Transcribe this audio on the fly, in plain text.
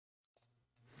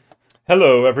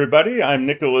Hello, everybody. I'm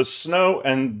Nicholas Snow,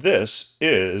 and this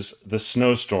is The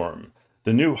Snowstorm,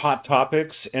 the new Hot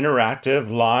Topics interactive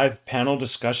live panel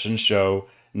discussion show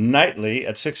nightly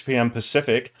at 6 p.m.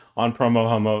 Pacific on Promo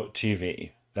Homo TV.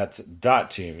 That's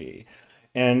 .tv.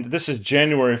 And this is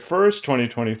January 1st,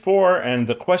 2024, and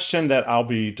the question that I'll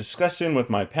be discussing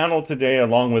with my panel today,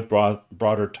 along with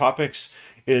broader topics,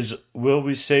 is will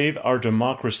we save our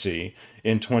democracy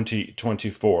in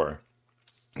 2024?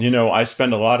 You know, I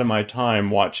spend a lot of my time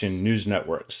watching news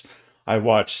networks. I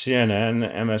watch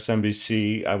CNN,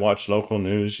 MSNBC, I watch local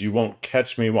news. You won't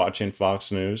catch me watching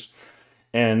Fox News.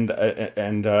 And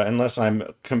unless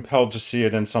I'm compelled to see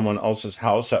it in someone else's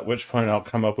house, at which point I'll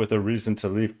come up with a reason to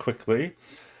leave quickly.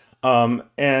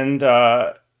 And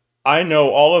I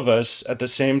know all of us at the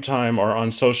same time are on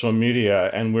social media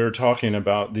and we're talking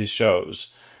about these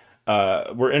shows.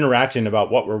 We're interacting about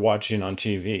what we're watching on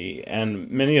TV. And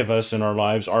many of us in our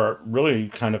lives are really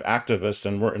kind of activists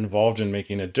and we're involved in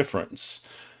making a difference.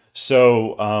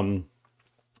 So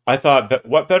I thought, that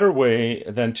what better way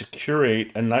than to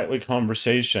curate a nightly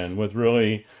conversation with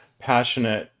really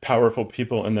passionate, powerful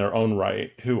people in their own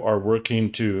right who are working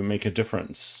to make a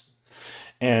difference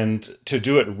and to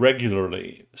do it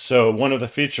regularly. So one of the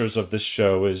features of this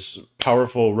show is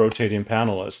powerful rotating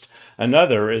panelists.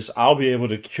 Another is I'll be able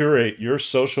to curate your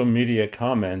social media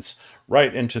comments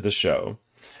right into the show.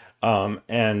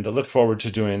 And I look forward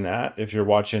to doing that if you're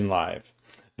watching live.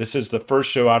 This is the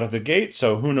first show out of the gate,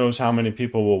 so who knows how many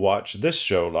people will watch this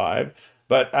show live.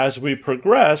 But as we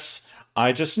progress,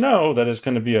 I just know that it's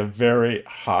going to be a very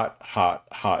hot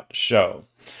show.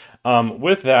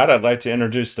 With that, I'd like to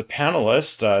introduce the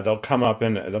panelists.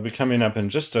 They'll be coming up in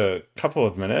just a couple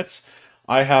of minutes.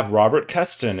 I have Robert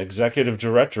Keston, Executive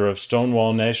Director of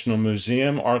Stonewall National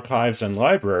Museum, Archives, and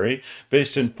Library,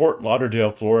 based in Fort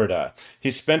Lauderdale, Florida.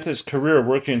 He spent his career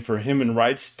working for human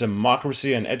rights,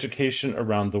 democracy, and education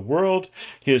around the world.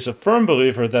 He is a firm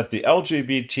believer that the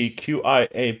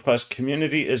LGBTQIA+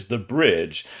 community is the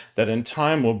bridge that in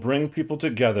time will bring people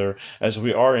together as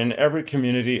we are in every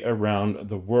community around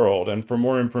the world. And for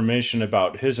more information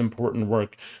about his important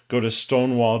work, go to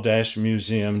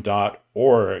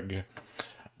stonewall-museum.org.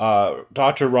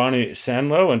 Dr. Ronnie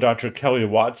Sandlow and Dr. Kelly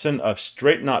Watson of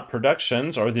Straight Knot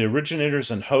Productions are the originators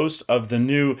and hosts of the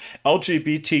new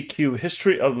LGBTQ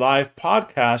History Alive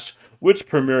podcast, which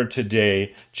premiered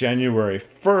today, January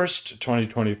 1st,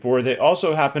 2024. They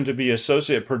also happen to be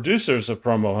associate producers of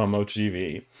Promo Homo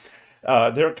TV.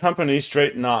 Their company,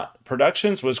 Straight Knot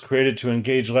Productions, was created to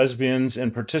engage lesbians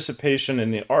in participation in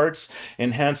the arts,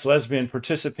 enhance lesbian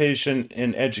participation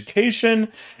in education,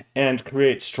 and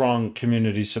create strong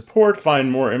community support.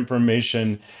 Find more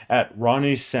information at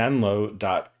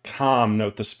ronniesandlow.com.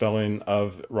 Note the spelling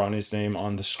of Ronnie's name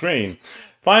on the screen.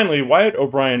 Finally, Wyatt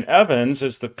O'Brien Evans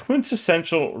is the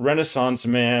quintessential Renaissance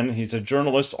man. He's a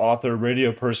journalist, author,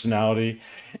 radio personality,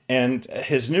 and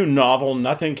his new novel,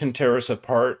 Nothing Can Tear Us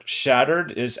Apart,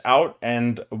 Shattered, is out,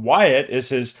 and Wyatt is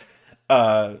his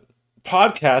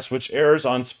podcast, which airs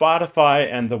on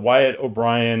Spotify and the Wyatt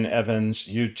O'Brien Evans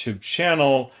YouTube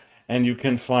channel, and you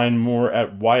can find more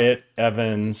at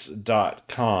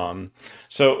wyattevans.com.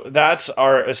 So that's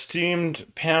our esteemed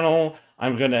panel.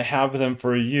 I'm going to have them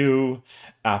for you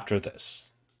after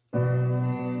this.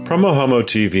 Promo Homo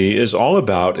TV is all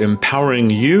about empowering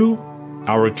you,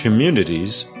 our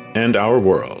communities, and our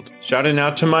world. Shouting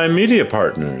out to my media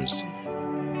partners.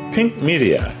 Pink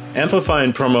Media,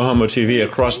 amplifying Promo Homo TV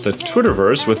across the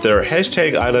Twitterverse with their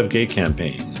hashtag I Love Gay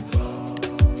campaign.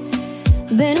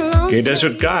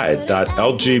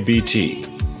 GayDesertGuide.lgbt.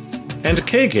 And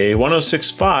KGay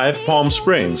 1065 Palm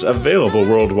Springs, available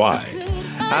worldwide.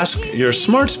 Ask your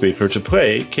smart speaker to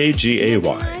play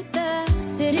KGAY.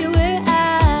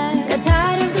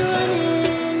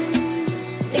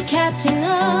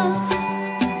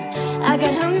 I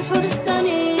got hungry for the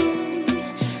stunning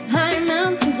high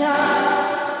mountain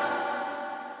top.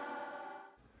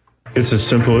 It's as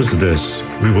simple as this.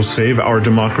 We will save our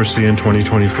democracy in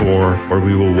 2024, or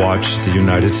we will watch the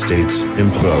United States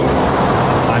implode.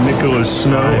 I'm Nicholas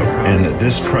Snow, and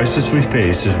this crisis we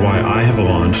face is why I have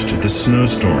launched The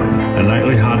Snowstorm, a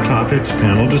nightly Hot Topics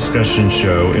panel discussion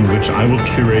show in which I will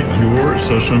curate your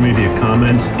social media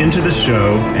comments into the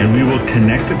show, and we will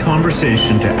connect the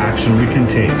conversation to action we can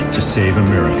take to save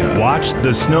America. Watch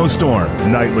The Snowstorm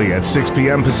nightly at 6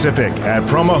 p.m. Pacific at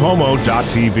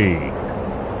promohomo.tv.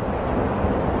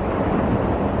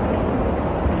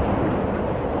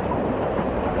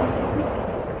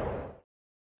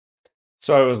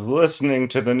 So I was listening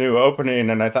to the new opening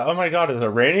and I thought, oh my God, is it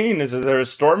raining? Is there a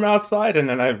storm outside? And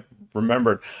then I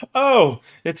remembered, oh,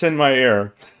 it's in my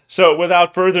ear. So,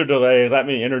 without further delay, let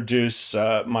me introduce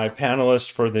my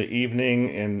panelists for the evening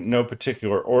in no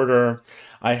particular order.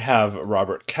 I have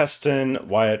Robert Keston,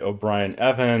 Wyatt O'Brien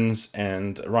Evans,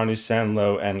 and Ronnie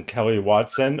Sandlow and Kelly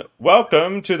Watson.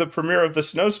 Welcome to the premiere of The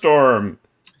Snowstorm.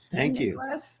 Thank you.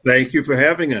 Thank you for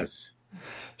having us.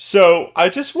 So, I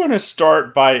just want to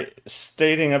start by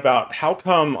stating about how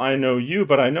come I know you,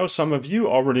 but I know some of you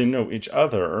already know each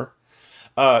other.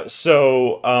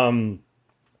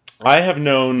 I have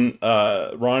known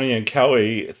Ronnie and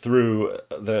Kelly through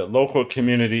the local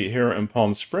community here in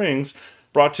Palm Springs,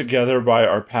 brought together by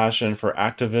our passion for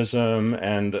activism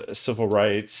and civil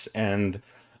rights. And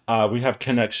we have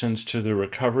connections to the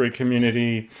recovery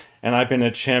community. And I've been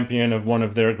a champion of one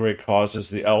of their great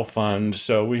causes, the L Fund.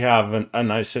 So we have a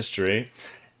nice history.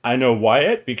 I know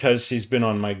Wyatt because he's been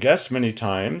on my guest many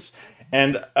times.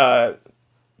 And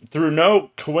through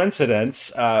no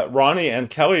coincidence, Ronnie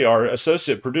and Kelly are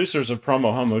associate producers of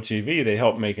Promo Homo TV. They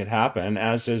help make it happen,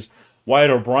 as is Wyatt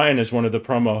O'Brien is one of the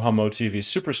Promo Homo TV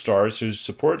superstars who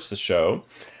supports the show.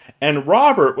 And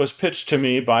Robert was pitched to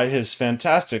me by his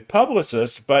fantastic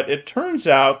publicist, but it turns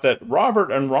out that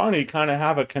Robert and Ronnie kind of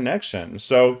have a connection.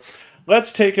 So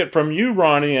let's take it from you,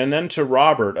 Ronnie, and then to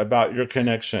Robert about your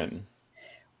connection.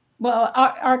 Well,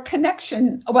 our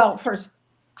connection, well, first,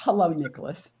 hello,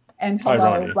 Nicholas. And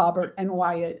hello, Robert and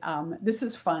Wyatt. This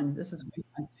is fun. This is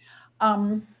really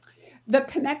fun. The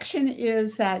connection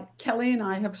is that Kelly and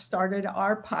I have started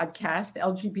our podcast,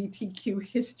 LGBTQ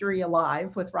History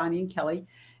Alive, with Ronnie and Kelly.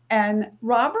 And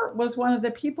Robert was one of the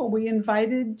people we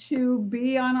invited to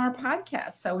be on our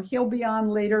podcast. So he'll be on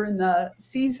later in the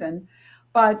season.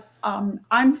 But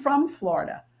I'm from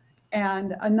Florida.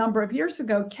 And a number of years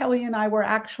ago, Kelly and I were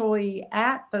actually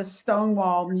at the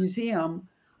Stonewall Museum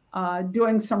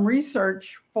doing some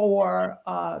research for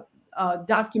a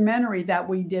documentary that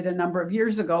we did a number of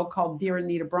years ago called Dear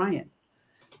Anita Bryant.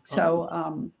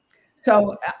 So,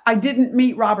 so I didn't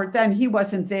meet Robert then; he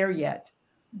wasn't there yet.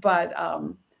 But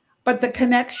the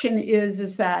connection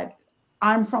is that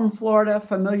I'm from Florida,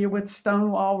 familiar with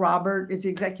Stonewall. Robert is the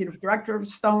executive director of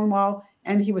Stonewall,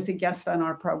 and he was a guest on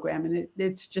our program, and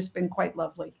it's just been quite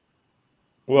lovely.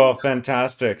 Well,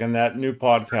 fantastic, and that new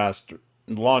podcast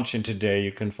launching today,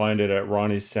 you can find it at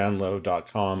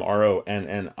ronniesandlow.com,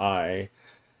 RONNI,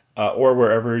 or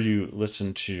wherever you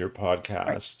listen to your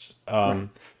podcasts. Right.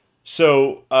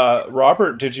 So,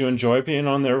 Robert, did you enjoy being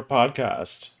on their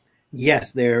podcast?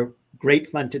 Yes, they're great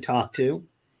fun to talk to.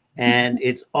 And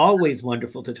it's always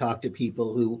wonderful to talk to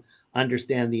people who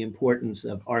understand the importance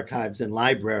of archives and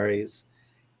libraries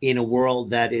in a world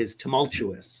that is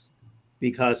tumultuous,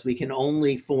 because we can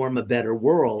only form a better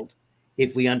world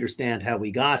if we understand how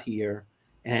we got here,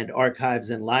 and archives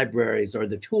and libraries are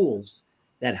the tools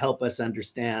that help us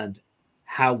understand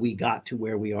how we got to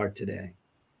where we are today.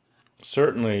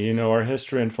 Certainly, our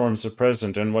history informs the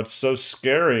present, and what's so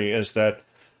scary is that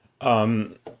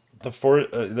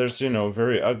there's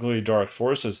very ugly, dark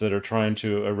forces that are trying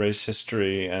to erase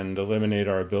history and eliminate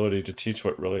our ability to teach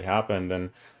what really happened.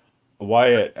 And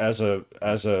Wyatt, as a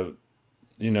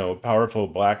powerful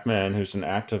Black man who's an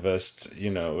activist,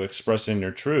 expressing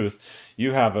your truth,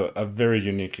 you have a very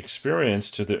unique experience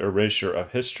to the erasure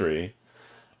of history.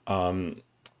 What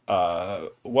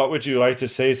would you like to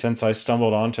say, since I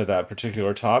stumbled onto that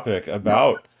particular topic,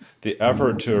 about the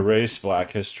effort to erase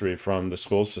Black history from the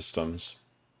school systems?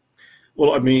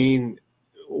 Well, I mean,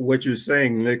 what you're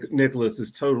saying, Nicholas,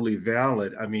 is totally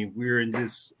valid. I mean, we're in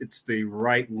this, it's the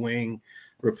right-wing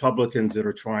Republicans that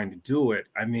are trying to do it.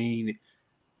 I mean,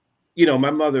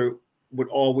 my mother would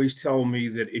always tell me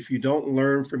that if you don't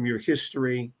learn from your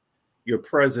history, your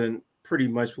present pretty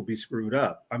much will be screwed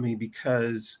up. I mean,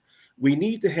 because we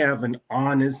need to have an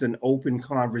honest and open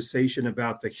conversation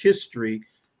about the history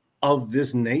of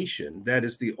this nation. That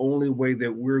is the only way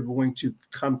that we're going to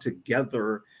come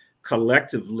together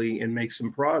collectively and make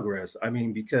some progress. I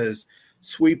mean, because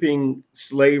sweeping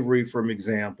slavery, for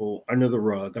example, under the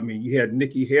rug. I mean, you had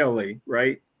Nikki Haley,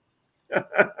 right?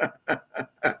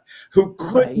 Who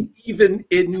couldn't even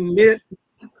admit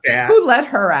that. Who let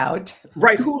her out?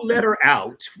 Right, who let her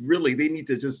out? Really, they need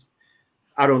to just,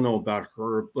 I don't know about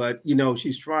her, but,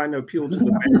 she's trying to appeal to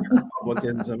the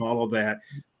Republicans and all of that.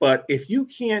 But if you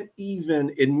can't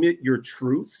even admit your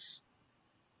truths,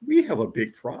 we have a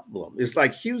big problem. It's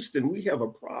like Houston, we have a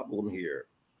problem here.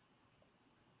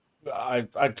 I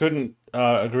couldn't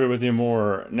agree with you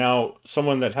more. Now,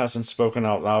 someone that hasn't spoken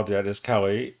out loud yet is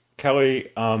Kelly.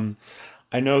 Kelly,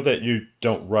 I know that you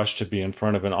don't rush to be in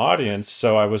front of an audience,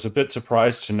 so I was a bit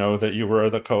surprised to know that you were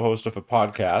the co-host of a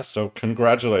podcast, so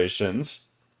congratulations.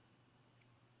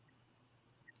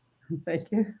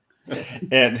 Thank you.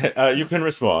 And you can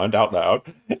respond out loud.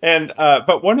 And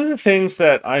but one of the things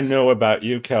that I know about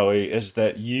you, Kelly, is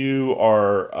that you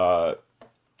are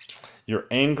you're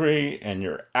angry and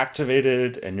you're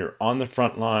activated and you're on the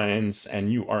front lines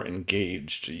and you are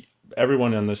engaged.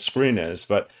 Everyone on the screen is,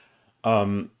 but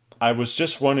I was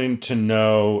just wanting to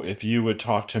know if you would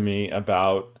talk to me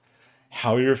about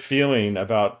how you're feeling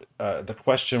about the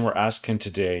question we're asking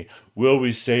today. Will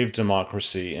we save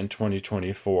democracy in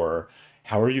 2024?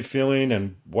 How are you feeling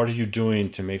and what are you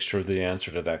doing to make sure the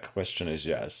answer to that question is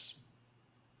yes?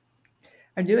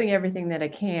 I'm doing everything that I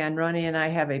can. Ronnie and I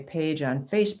have a page on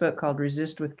Facebook called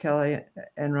Resist with Kelly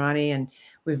and Ronnie, and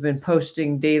we've been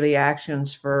posting daily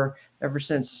actions for ever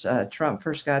since Trump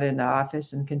first got into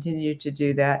office, and continue to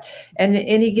do that. And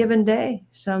any given day,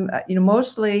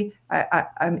 mostly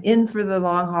I'm in for the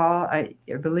long haul. I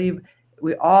believe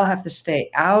we all have to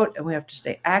stay out, and we have to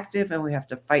stay active, and we have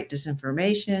to fight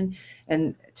disinformation.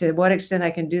 And to what extent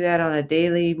I can do that on a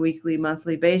daily, weekly,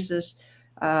 monthly basis.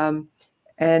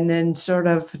 And then sort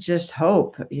of just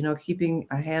hope, keeping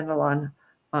a handle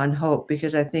on hope,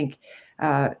 because I think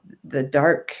the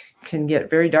dark can get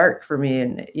very dark for me.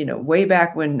 And, way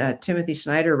back when Timothy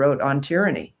Snyder wrote On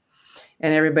Tyranny,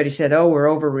 and everybody said, oh, we're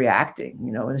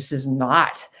overreacting. This is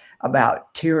not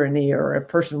about tyranny or a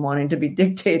person wanting to be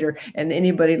dictator. And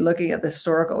anybody looking at the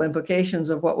historical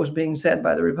implications of what was being said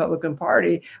by the Republican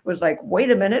Party was like, wait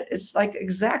a minute, it's like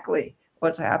exactly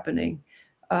what's happening.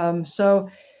 So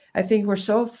I think we're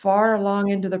so far along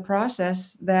into the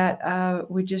process that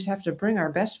we just have to bring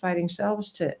our best fighting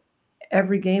selves to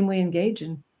every game we engage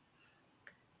in.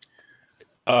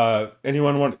 Wyatt, you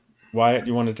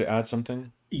wanted to add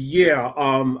something? Yeah,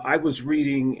 I was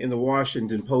reading in the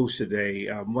Washington Post today,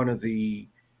 one of the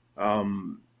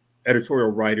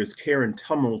editorial writers, Karen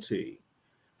Tumulty,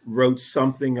 wrote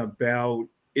something about,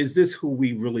 is this who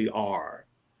we really are?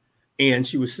 And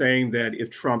she was saying that if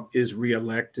Trump is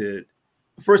reelected,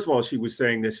 first of all, she was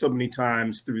saying that so many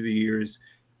times through the years,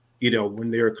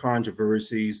 when there are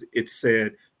controversies, it's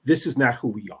said, this is not who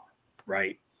we are,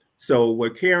 right? So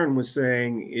what Karen was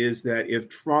saying is that if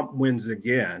Trump wins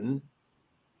again,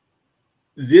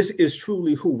 this is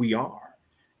truly who we are.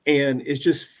 And it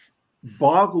just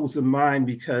boggles the mind,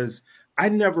 because I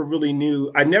never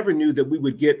knew that we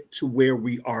would get to where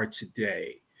we are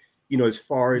today, as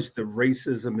far as the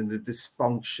racism and the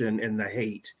dysfunction and the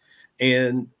hate.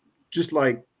 And just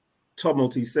like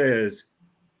Tumulty says,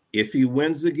 if he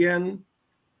wins again,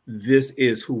 this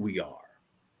is who we are.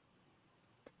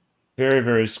 Very,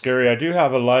 very scary. I do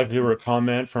have a live viewer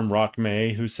comment from Rock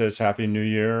May, who says Happy New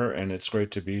Year and it's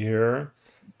great to be here.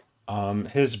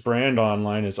 His brand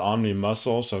online is Omni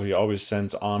Muscle, so he always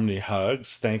sends Omni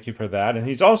hugs. Thank you for that. And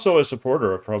he's also a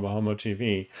supporter of Pro Homo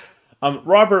TV.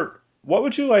 Robert, what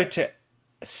would you like to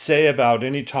say about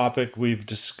any topic we've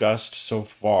discussed so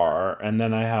far? And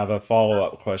then I have a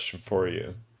follow-up question for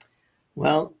you.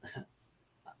 Well,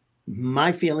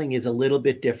 my feeling is a little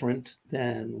bit different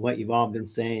than what you've all been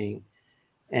saying.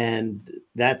 And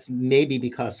that's maybe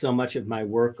because so much of my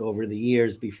work over the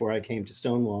years before I came to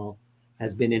Stonewall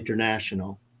has been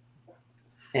international.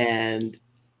 And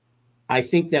I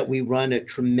think that we run a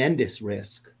tremendous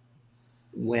risk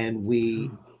when we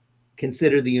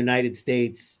consider the United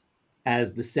States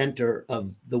as the center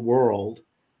of the world,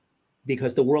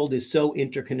 because the world is so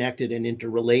interconnected and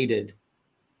interrelated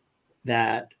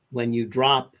that when you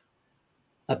drop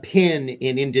a pin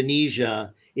in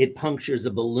Indonesia, it punctures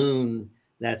a balloon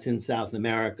that's in South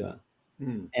America.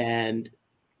 And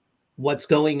what's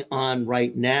going on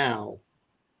right now,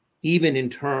 even in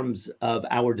terms of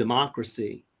our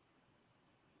democracy,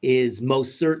 is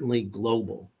most certainly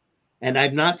global. And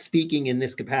I'm not speaking in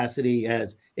this capacity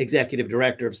as executive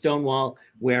director of Stonewall,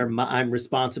 where I'm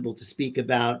responsible to speak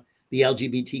about the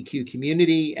LGBTQ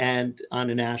community and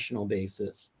on a national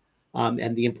basis,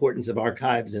 and the importance of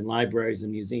archives and libraries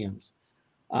and museums.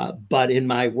 But in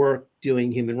my work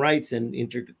doing human rights and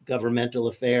intergovernmental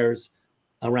affairs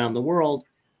around the world,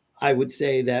 I would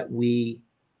say that we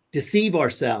deceive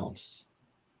ourselves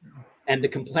and the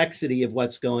complexity of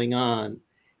what's going on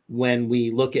when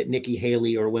we look at Nikki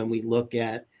Haley or when we look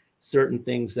at certain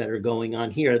things that are going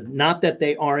on here. Not that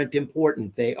they aren't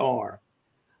important, they are,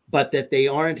 but that they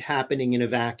aren't happening in a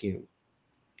vacuum.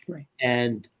 Right.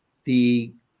 And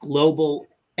the global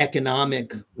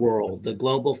economic world, the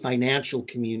global financial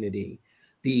community,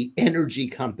 the energy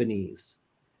companies,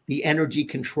 the energy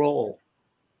control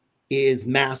is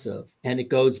massive, and it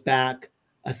goes back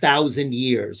 1,000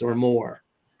 years or more.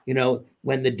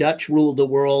 When the Dutch ruled the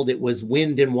world, it was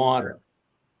wind and water.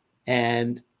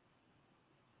 And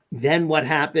then what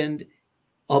happened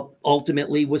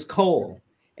ultimately was coal.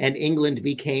 and England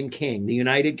became king. The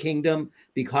United Kingdom,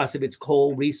 because of its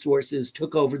coal resources,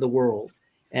 took over the world,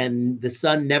 and the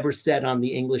sun never set on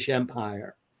the English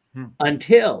Empire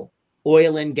until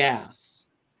oil and gas.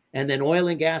 And then oil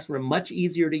and gas were much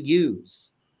easier to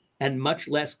use and much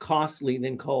less costly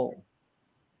than coal.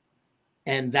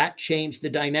 And that changed the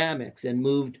dynamics and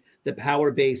moved the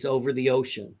power base over the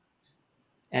ocean.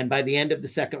 And by the end of the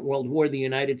Second World War, the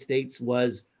United States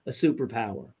was a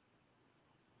superpower.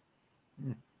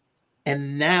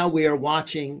 And now we are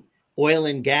watching oil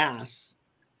and gas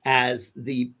as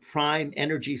the prime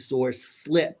energy source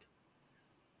slip.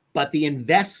 But the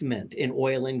investment in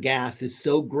oil and gas is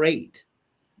so great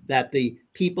that the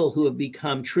people who have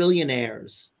become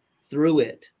trillionaires through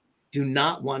it do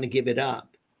not want to give it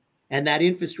up. And that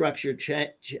infrastructure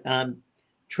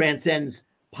transcends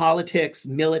politics,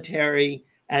 military,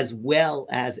 as well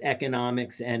as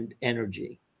economics and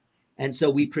energy. And so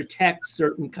we protect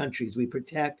certain countries, we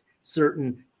protect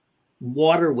certain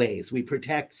waterways, we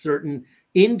protect certain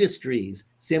industries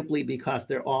simply because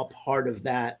they're all part of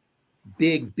that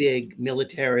big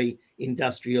military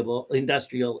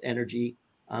industrial energy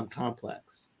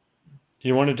complex.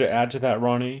 You wanted to add to that,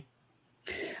 Ronnie?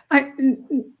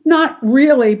 Not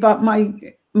really, but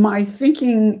my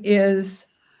thinking is,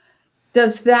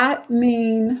 does that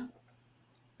mean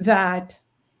that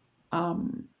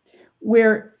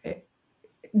we're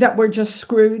just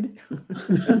screwed?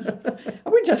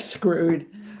 We're just screwed.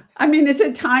 I mean, is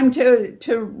it time to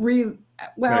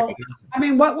well, I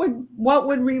mean, what would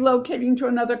relocating to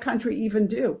another country even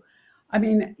do? I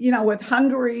mean, with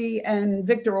Hungary and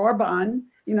Viktor Orban,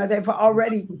 they've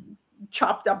already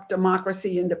chopped up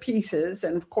democracy into pieces.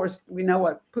 And of course, we know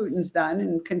what Putin's done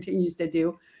and continues to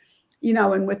do,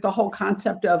 and with the whole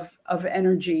concept of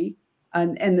energy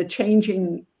and the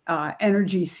changing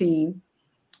energy scene,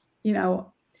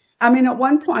 I mean, at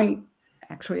one point,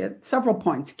 actually at several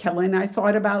points, Kelly and I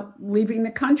thought about leaving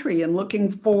the country and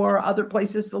looking for other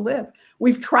places to live.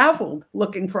 We've traveled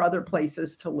looking for other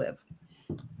places to live.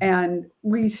 And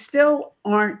we still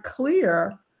aren't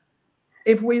clear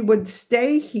if we would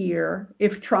stay here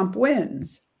if Trump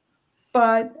wins.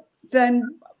 But then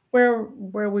where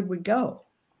would we go?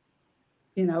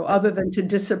 Other than to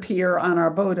disappear on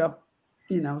our boat up,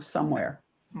 somewhere.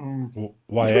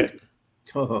 Wyatt?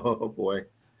 Oh, boy.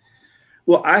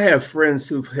 Well, I have friends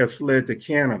who have fled to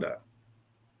Canada.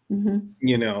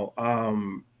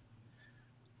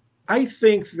 I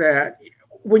think that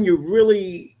when you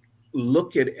really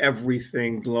look at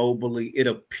everything globally, it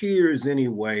appears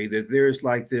anyway that there's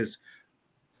like this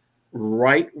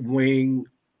right-wing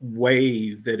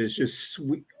wave that is just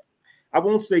I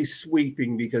won't say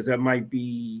sweeping because that might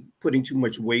be putting too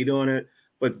much weight on it,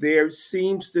 but there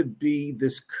seems to be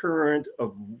this current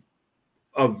of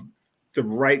the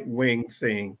right-wing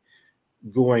thing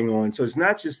going on. So it's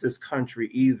not just this country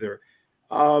either.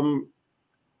 Where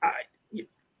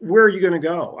are you going to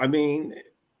go? I mean,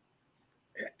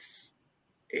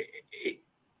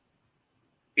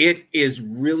 it is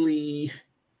really,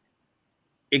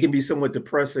 it can be somewhat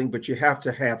depressing, but you have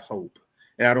to have hope.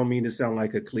 And I don't mean to sound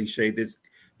like a cliche.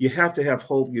 You have to have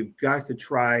hope. You've got to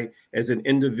try as an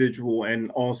individual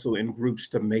and also in groups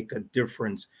to make a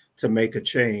difference, to make a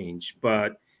change.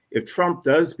 But if Trump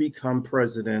does become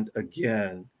president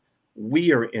again,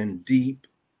 we are in deep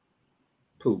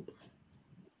poop.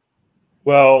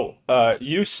 Well,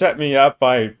 you set me up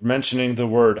by mentioning the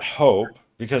word hope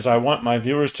because I want my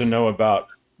viewers to know about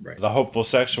the Hopeful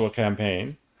Sexual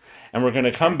campaign. And we're going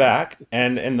to come back,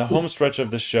 and in the home stretch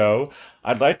of the show,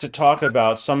 I'd like to talk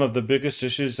about some of the biggest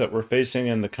issues that we're facing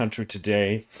in the country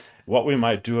today, what we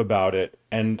might do about it,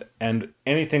 and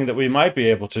anything that we might be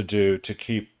able to do to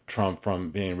keep Trump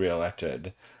from being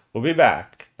reelected. We'll be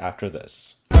back after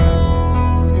this.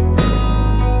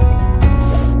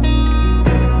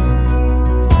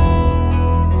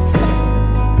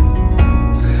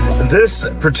 This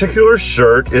particular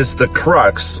shirt is the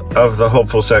crux of the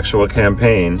Hopeful Sexual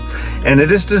campaign, and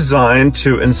it is designed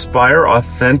to inspire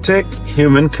authentic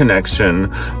human connection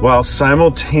while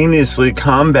simultaneously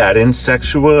combating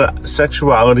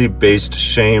sexuality-based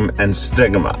shame and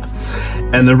stigma.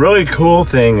 And the really cool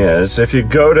thing is, if you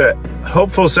go to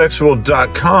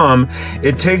hopefulsexual.com,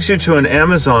 it takes you to an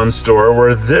Amazon store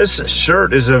where this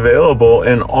shirt is available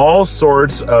in all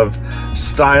sorts of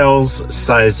styles,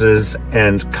 sizes,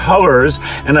 and colors.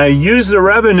 And I use the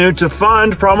revenue to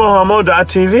fund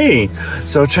promohomo.tv.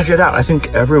 So check it out. I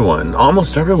think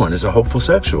almost everyone is a hopeful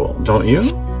sexual, don't you?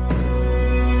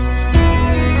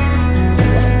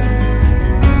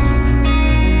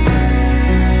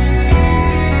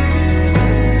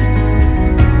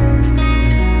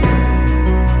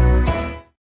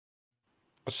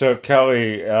 So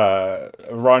Kelly,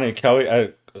 Ronnie,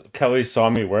 Kelly saw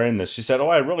me wearing this. She said, "Oh,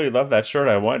 I really love that shirt.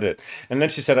 I want it." And then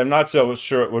she said, "I'm not so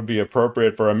sure it would be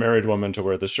appropriate for a married woman to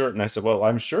wear the shirt." And I said, "Well,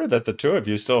 I'm sure that the two of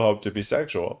you still hope to be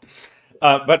sexual."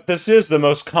 But this is the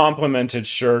most complimented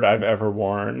shirt I've ever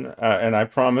worn, and I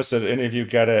promise that any of you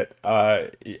get it,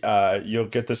 you'll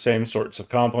get the same sorts of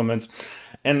compliments.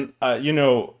 And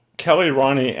Kelly,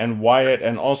 Ronnie, and Wyatt,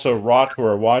 and also Rock, who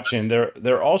are watching,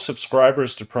 they're all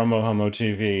subscribers to Promo Homo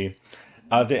TV.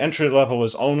 The entry level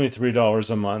is only $3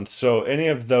 a month. So any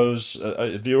of those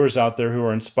viewers out there who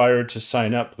are inspired to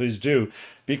sign up, please do,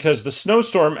 because the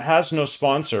snowstorm has no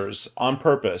sponsors on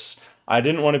purpose. I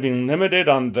didn't want to be limited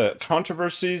on the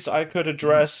controversies I could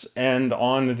address, and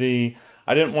I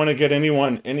didn't want to get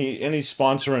any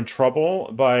sponsor in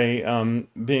trouble by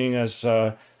being as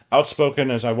outspoken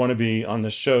as I want to be on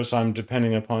this show. So I'm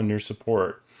depending upon your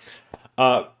support.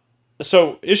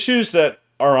 So issues that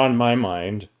are on my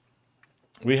mind.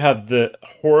 We have the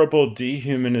horrible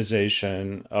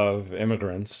dehumanization of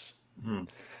immigrants,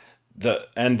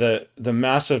 the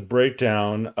massive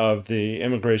breakdown of the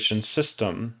immigration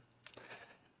system,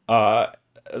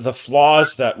 the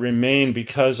flaws that remain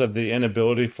because of the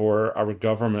inability for our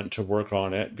government to work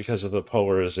on it because of the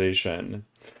polarization.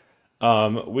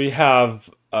 We have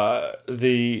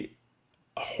the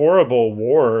horrible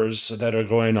wars that are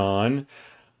going on.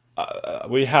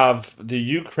 We have the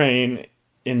Ukraine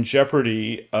in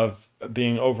jeopardy of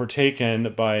being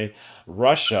overtaken by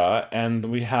Russia, and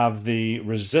we have the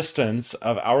resistance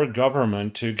of our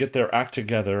government to get their act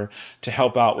together to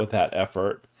help out with that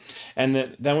effort.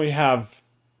 And then we have,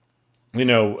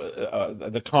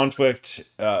 the conflict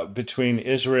between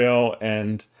Israel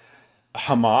and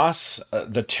Hamas,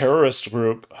 the terrorist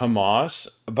group Hamas.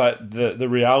 But the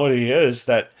reality is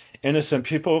that innocent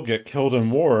people get killed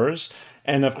in wars.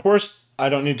 And of course, I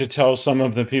don't need to tell some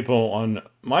of the people on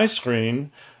my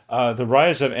screen the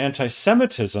rise of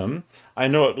anti-Semitism. I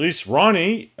know at least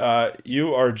Ronnie,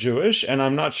 you are Jewish, and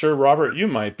I'm not sure, Robert, you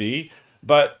might be.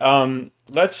 But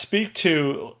let's speak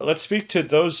to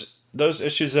those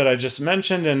issues that I just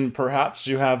mentioned, and perhaps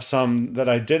you have some that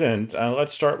I didn't.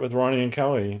 Let's start with Ronnie and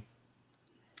Kelly.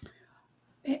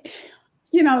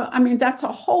 That's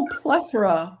a whole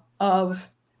plethora of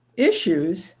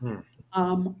issues.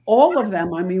 All of them.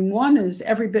 One is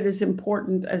every bit as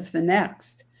important as the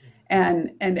next,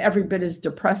 and every bit as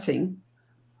depressing.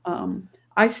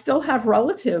 I still have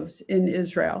relatives in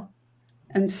Israel,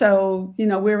 and so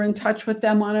we're in touch with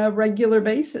them on a regular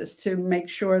basis to make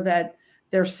sure that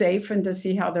they're safe and to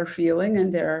see how they're feeling,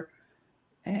 and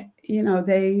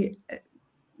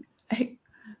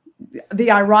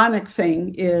the ironic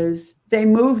thing is they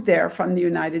moved there from the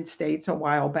United States a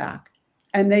while back.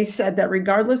 And they said that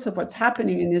regardless of what's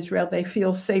happening in Israel, they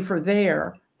feel safer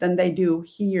there than they do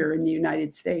here in the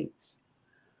United States.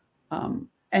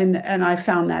 And I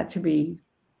found that to be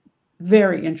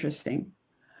very interesting.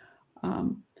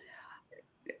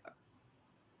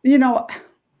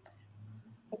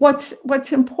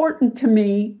 What's important to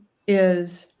me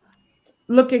is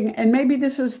looking, and maybe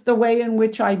this is the way in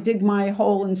which I dig my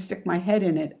hole and stick my head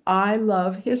in it. I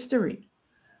love history.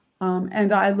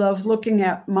 And I love looking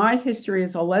at my history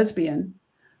as a lesbian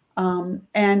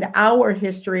and our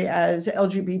history as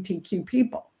LGBTQ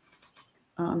people.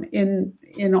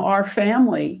 In our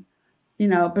family,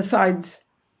 besides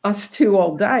us two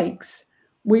old dykes,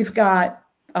 we've got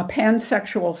a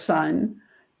pansexual son,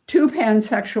 two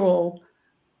pansexual,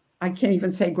 I can't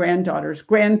even say granddaughters,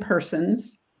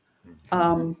 grandpersons,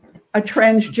 a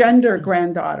transgender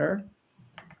granddaughter,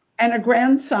 and a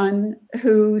grandson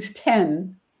who's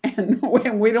 10. And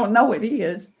we don't know what he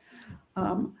is.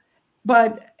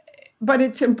 But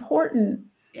it's important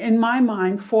in my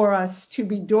mind for us to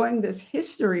be doing this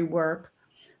history work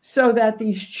so that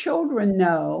these children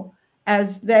know,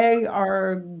 as they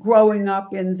are growing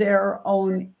up in their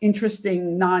own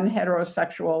interesting,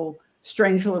 non-heterosexual,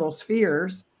 strange little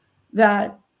spheres,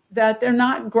 that they're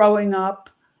not growing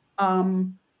up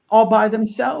all by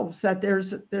themselves, that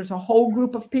there's a whole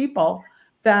group of people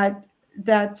that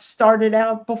started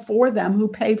out before them, who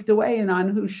paved the way and on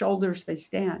whose shoulders they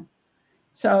stand.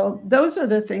 So those are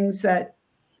the things that,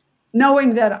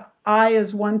 knowing that I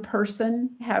as one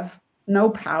person have no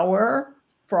power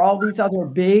for all these other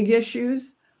big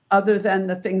issues other than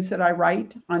the things that I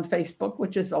write on Facebook,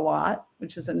 which is a lot,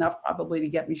 which is enough probably to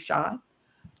get me shot.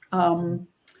 And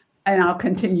I'll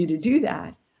continue to do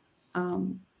that.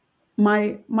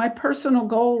 My personal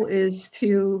goal is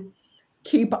to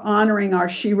keep honoring our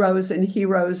sheroes and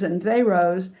heroes and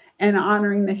theyrose, and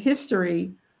honoring the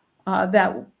history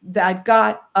that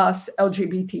got us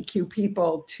LGBTQ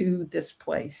people to this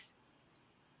place.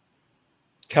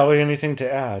 Kelly, anything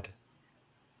to add?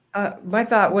 My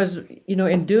thought was,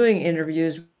 in doing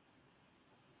interviews,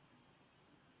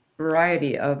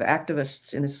 variety of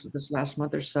activists in this last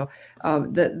month or so,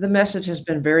 the message has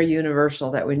been very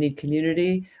universal that we need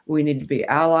community. We need to be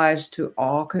allies to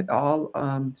all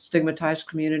stigmatized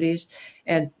communities,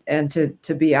 and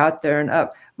to be out there and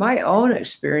up. My own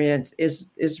experience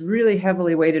is really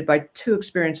heavily weighted by two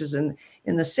experiences. In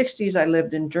the 60s, I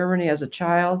lived in Germany as a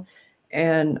child,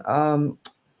 and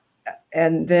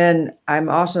then I'm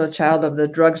also a child of the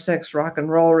drug, sex, rock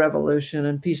and roll revolution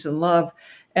and peace and love.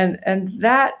 And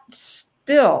that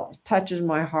still touches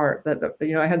my heart that,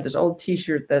 I had this old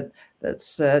t-shirt that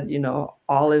said,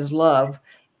 all is love.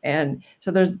 And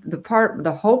so there's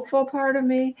the hopeful part of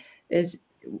me is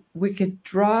we could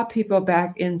draw people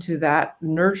back into that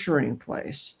nurturing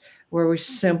place where we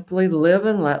simply live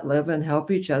and let live and help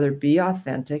each other be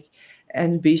authentic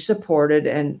and be supported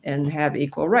and have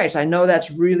equal rights. I know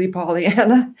that's really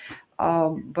Pollyanna,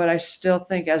 but I still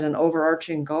think as an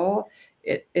overarching goal,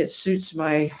 it suits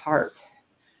my heart.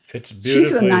 It's beautifully,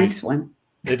 she's a nice one.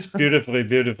 It's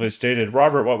beautifully stated.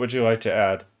 Robert, what would you like to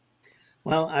add?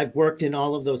 Well, I've worked in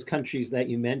all of those countries that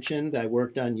you mentioned. I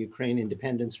worked on Ukraine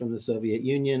independence from the Soviet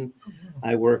Union.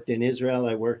 I worked in Israel.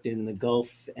 I worked in the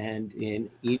Gulf and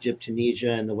in Egypt,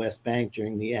 Tunisia, and the West Bank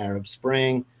during the Arab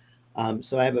Spring.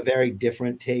 So I have a very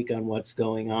different take on what's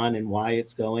going on and why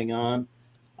it's going on.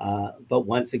 But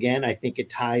once again, I think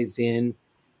it ties in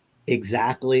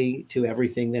exactly to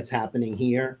everything that's happening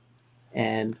here.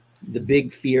 And the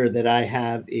big fear that I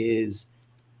have is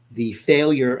the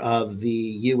failure of the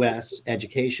US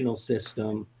educational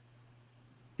system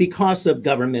because of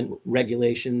government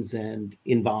regulations and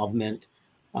involvement,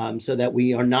 so that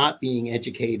we are not being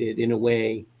educated in a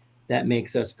way that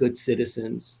makes us good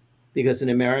citizens. Because an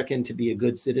American, to be a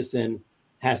good citizen,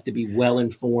 has to be well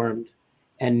informed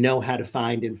and know how to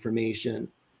find information,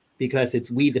 because it's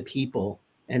we the people.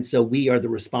 And so we are the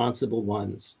responsible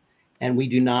ones. And we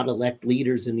do not elect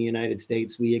leaders in the United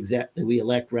States. We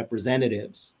elect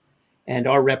representatives. And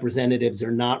our representatives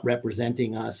are not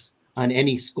representing us on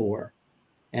any score.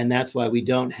 And that's why we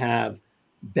don't have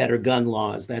better gun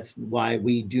laws. That's why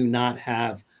we do not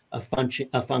have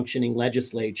a functioning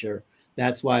legislature.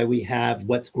 That's why we have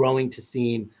what's growing to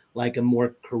seem like a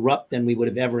more corrupt than we would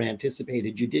have ever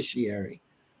anticipated judiciary.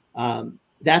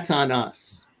 That's on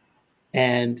us.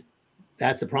 And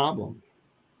that's a problem.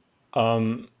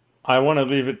 I want to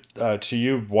leave it to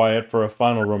you, Wyatt, for a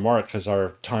final remark, because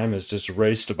our time has just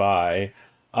raced by.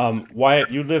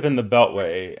 Wyatt, you live in the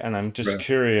Beltway, and I'm just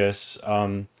curious,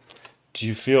 do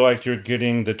you feel like you're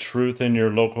getting the truth in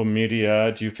your local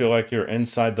media? Do you feel like you're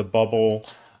inside the bubble?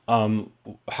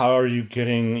 How are you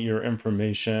getting your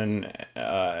information?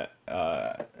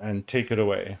 And take it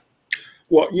away.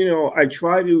 Well, I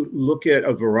try to look at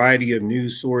a variety of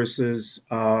news sources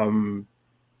to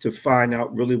find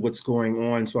out really what's going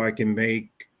on so I can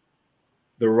make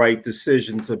the right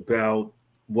decisions about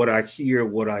what I hear,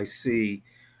 what I see.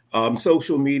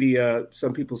 Social media,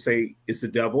 some people say, is the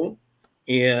devil.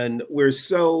 And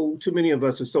too many of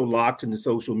us are so locked into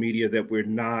social media that we're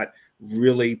not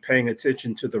really paying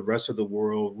attention to the rest of the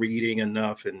world, reading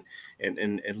enough and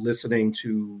listening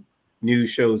to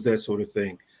news shows, that sort of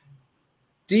thing.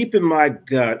 Deep in my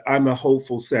gut, I'm a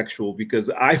hopeful sexual, because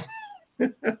I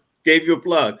gave you a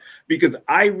plug, because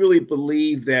I really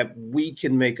believe that we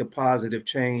can make a positive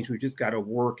change. We just got to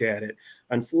work at it.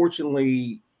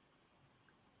 Unfortunately,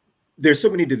 there's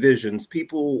so many divisions.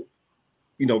 People,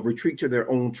 retreat to their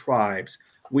own tribes.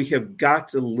 We have got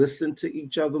to listen to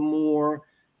each other more.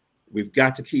 We've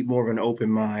got to keep more of an open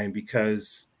mind,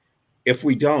 because if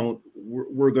we don't,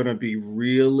 we're going to be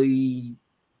really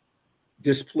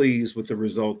displeased with the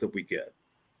result that we get.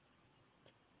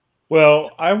 Well,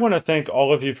 I want to thank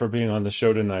all of you for being on the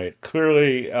show tonight.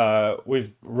 Clearly,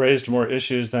 we've raised more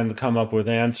issues than come up with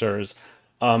answers.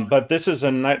 But this is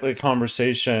a nightly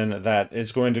conversation that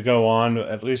is going to go on,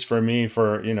 at least for me,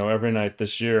 for every night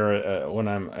this year when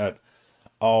I'm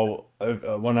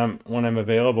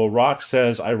available. Rock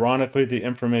says, ironically, the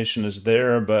information is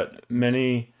there, but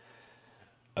many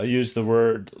use the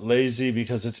word lazy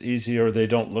because it's easy, or they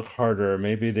don't look harder.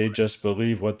 Maybe they just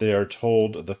believe what they are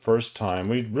told the first time.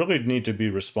 We really need to be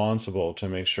responsible to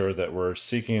make sure that we're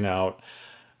seeking out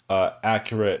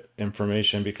accurate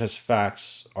information, because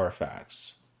facts are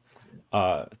facts.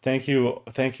 Thank you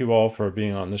all for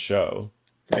being on the show.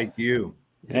 Thank you.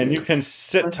 And you can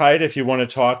sit tight if you want to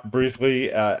talk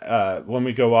briefly when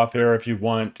we go off air if you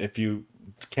want. If you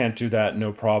can't do that,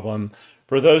 no problem.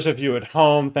 For those of you at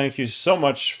home, thank you so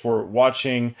much for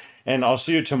watching. And I'll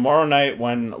see you tomorrow night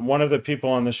when one of the people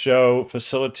on the show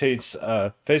facilitates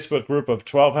a Facebook group of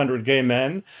 1,200 gay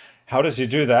men. How does he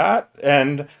do that?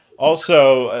 And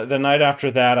also, the night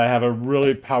after that, I have a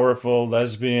really powerful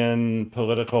lesbian,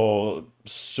 political,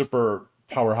 super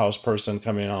powerhouse person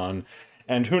coming on.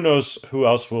 And who knows who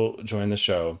else will join the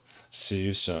show. See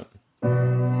you soon.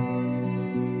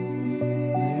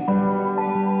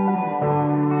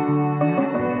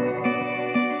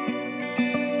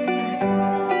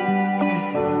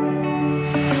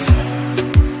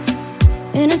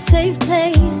 In a safe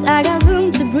place, I got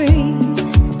room to breathe.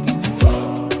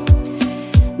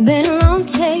 Been a long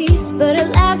chase, but at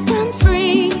last I'm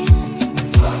free.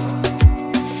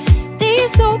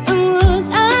 These open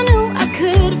woods, I knew I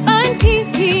could find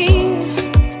peace here.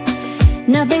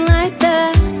 Nothing like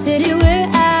the city where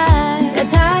I got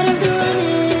tired of the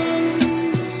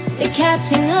running, the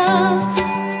catching up.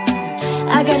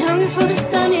 I got hungry for the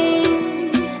stars.